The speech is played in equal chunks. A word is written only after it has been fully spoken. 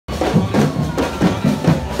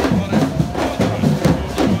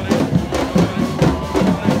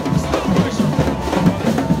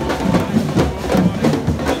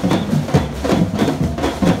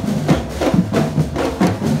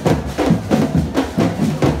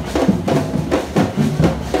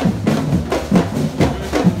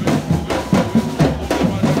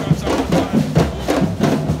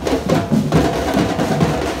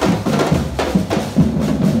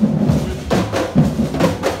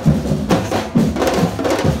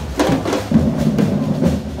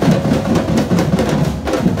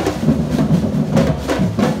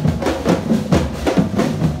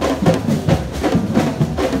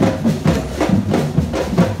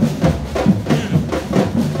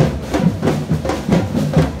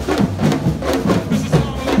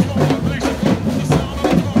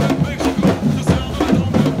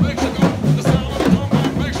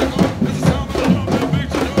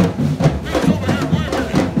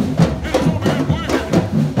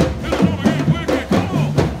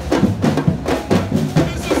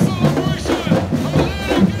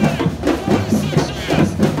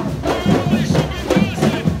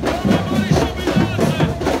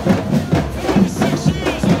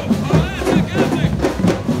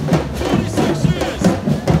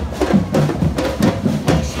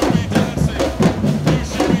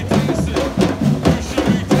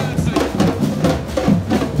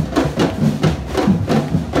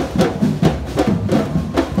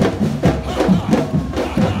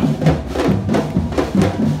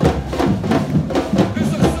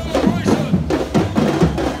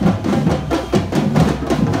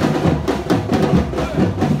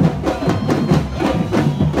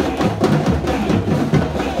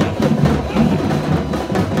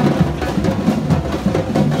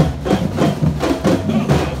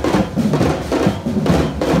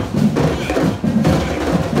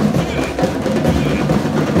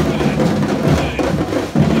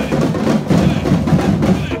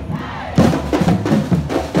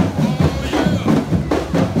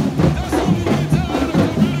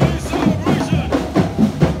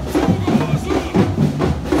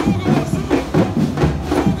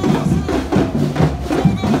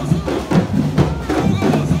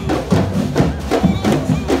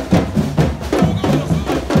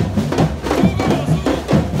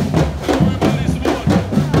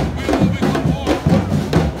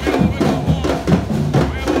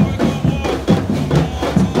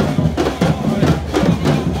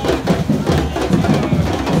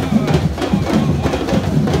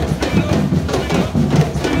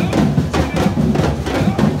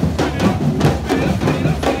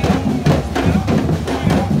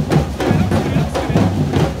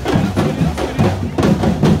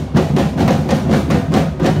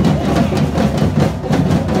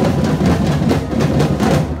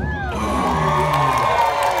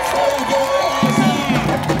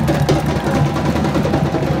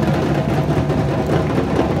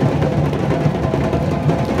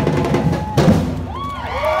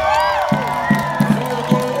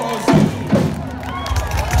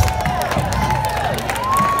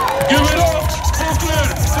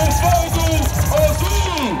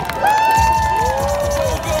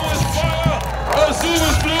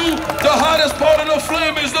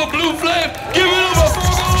flame is the blue flame. Give it up for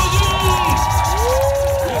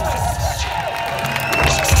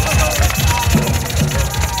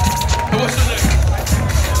what's the name?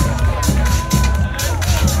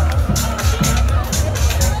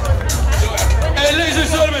 Hey, ladies and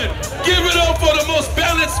gentlemen, give it up for the most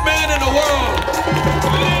balanced man in the world.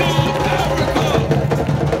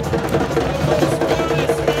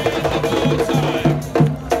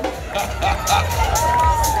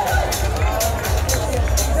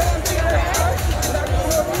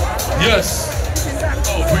 Yes.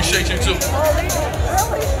 Oh, appreciate you too.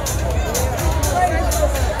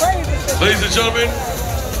 Ladies and gentlemen,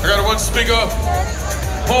 I got one speaker,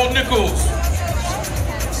 Paul Nichols.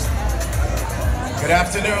 Good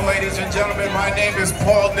afternoon, ladies and gentlemen. My name is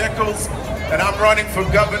Paul Nichols, and I'm running for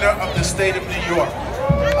governor of the state of New York.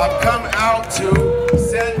 I've come out to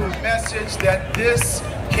send a message that this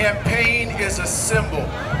campaign is a symbol.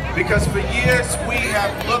 Because for years we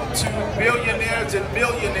have looked to billionaires and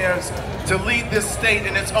millionaires to lead this state,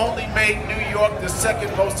 and it's only made New York the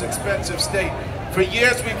second most expensive state. For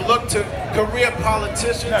years we've looked to career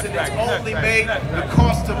politicians, and it's only made the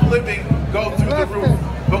cost of living go through the roof.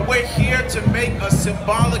 But we're here to make a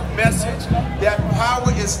symbolic message that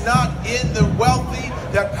power is not in the wealthy,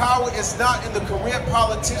 that power is not in the career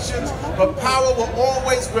politicians, but power will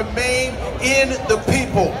always remain in the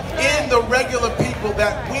people, in the regular people,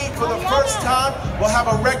 that we, for the first time, will have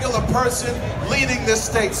a regular person leading this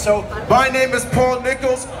state. So my name is Paul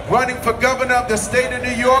Nichols, running for governor of the state of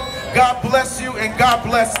New York. God bless you, and God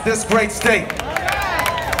bless this great state.